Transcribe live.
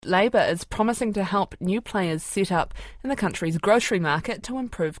Labor is promising to help new players set up in the country's grocery market to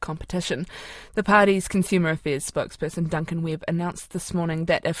improve competition. The party's Consumer Affairs spokesperson Duncan Webb announced this morning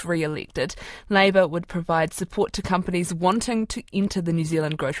that if re-elected, Labor would provide support to companies wanting to enter the New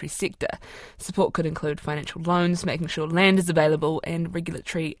Zealand grocery sector. Support could include financial loans, making sure land is available, and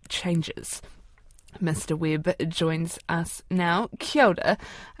regulatory changes. Mr Webb joins us now. Kia ora.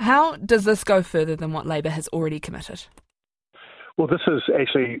 How does this go further than what Labor has already committed? Well, this is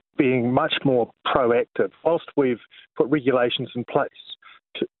actually being much more proactive. Whilst we've put regulations in place,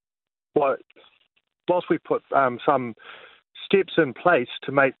 whilst we've put some steps in place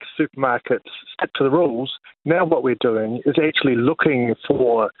to make supermarkets stick to the rules, now what we're doing is actually looking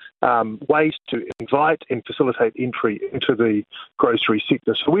for ways to invite and facilitate entry into the grocery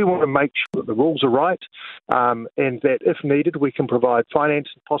sector. So we want to make sure that the rules are right and that if needed we can provide finance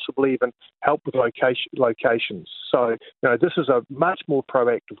and possibly even help with locations. So this is a much more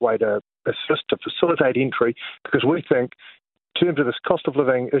proactive way to assist, to facilitate entry, because we think in terms of this cost of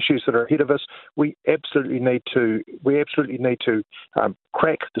living issues that are ahead of us, we absolutely need to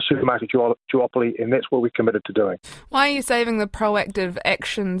crack the supermarket duopoly, and that's what we're committed to doing. Why are you saving the proactive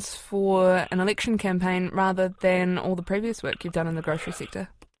actions for an election campaign rather than all the previous work you've done in the grocery sector?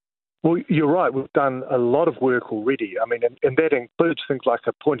 Well, you're right. We've done a lot of work already. I mean, and that includes things like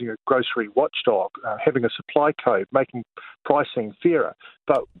appointing a grocery watchdog, having a supply code, making pricing fairer.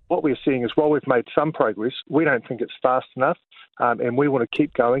 But what we're seeing is while we've made some progress, we don't think it's fast enough, and we want to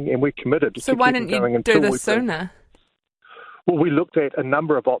keep going, and we're committed to keep going. So why didn't you do this sooner? Well, we looked at a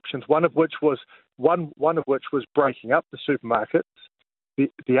number of options. One of which was breaking up the supermarkets.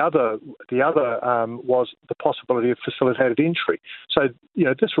 The other was the possibility of facilitated entry. So,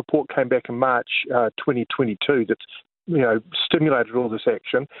 this report came back in March 2022 that's, stimulated all this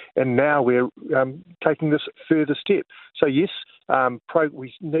action, and now we're taking this further step. So, yes,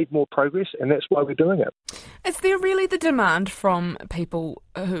 we need more progress, and that's why we're doing it. Is there really the demand from people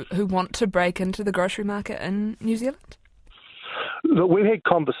who want to break into the grocery market in New Zealand? Look, we've had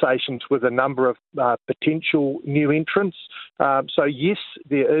conversations with a number of potential new entrants. So, yes,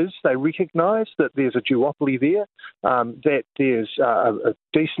 there is. They recognise that there's a duopoly there, that there's a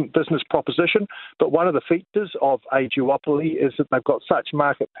decent business proposition. But one of the features of a duopoly is that they've got such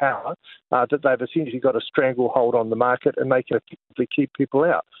market power that they've essentially got a stranglehold on the market and they can effectively keep people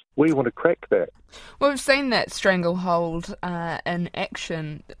out. We want to crack that. Well, we've seen that stranglehold in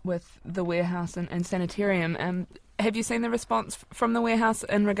action with the warehouse and sanitarium. Have you seen the response from the warehouse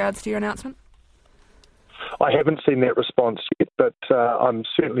in regards to your announcement? I haven't seen that response yet, but I'm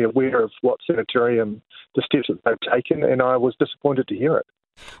certainly aware of what sanitarium, the steps that they've taken, and I was disappointed to hear it.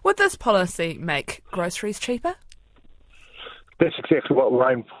 Would this policy make groceries cheaper? That's exactly what we're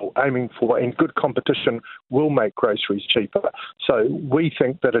aiming for, and good competition will make groceries cheaper. So we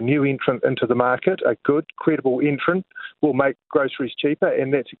think that a new entrant into the market, a good, credible entrant, will make groceries cheaper,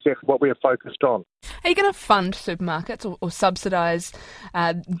 and that's exactly what we're focused on. Are you going to fund supermarkets or subsidise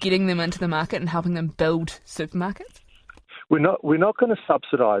getting them into the market and helping them build supermarkets? We're not going to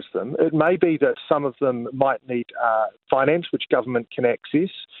subsidise them. It may be that some of them might need finance, which government can access,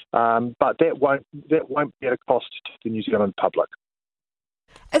 but that won't be at a cost to the New Zealand public.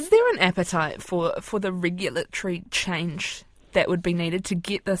 Is there an appetite for the regulatory change that would be needed to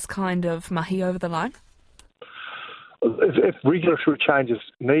get this kind of mahi over the line? If regulatory change is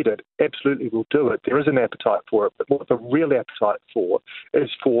needed, absolutely we'll do it. There is an appetite for it, but what the real appetite for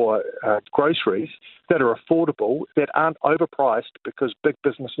is for groceries that are affordable, that aren't overpriced because big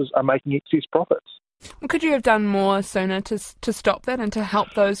businesses are making excess profits. Well, could you have done more sooner to stop that and to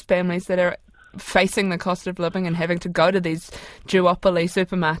help those families that are facing the cost of living and having to go to these duopoly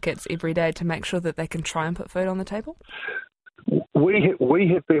supermarkets every day to make sure that they can try and put food on the table? We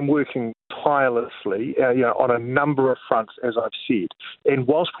have been working tirelessly on a number of fronts, as I've said. And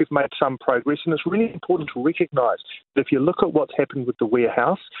whilst we've made some progress, and it's really important to recognise that if you look at what's happened with the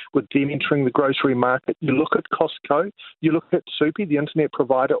warehouse, with them entering the grocery market, you look at Costco, you look at Supi, the internet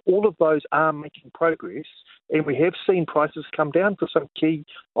provider, all of those are making progress. And we have seen prices come down for some key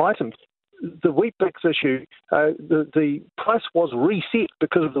items. The Weet-Bix issue, the price was reset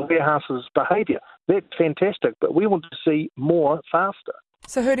because of the warehouse's behaviour. That's fantastic, but we want to see more faster.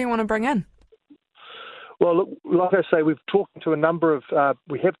 So who do you want to bring in? Well, look, like I say, we have talked to a number of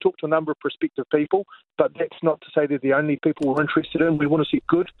prospective people, but that's not to say they're the only people we're interested in. We want to see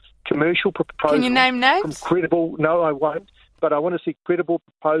good commercial proposals. Can you name names? From credible? No, I won't. But I want to see credible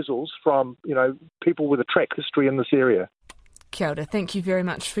proposals from people with a track history in this area. Kia ora. Thank you very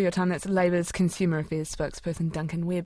much for your time. That's Labour's Consumer Affairs spokesperson Duncan Webb.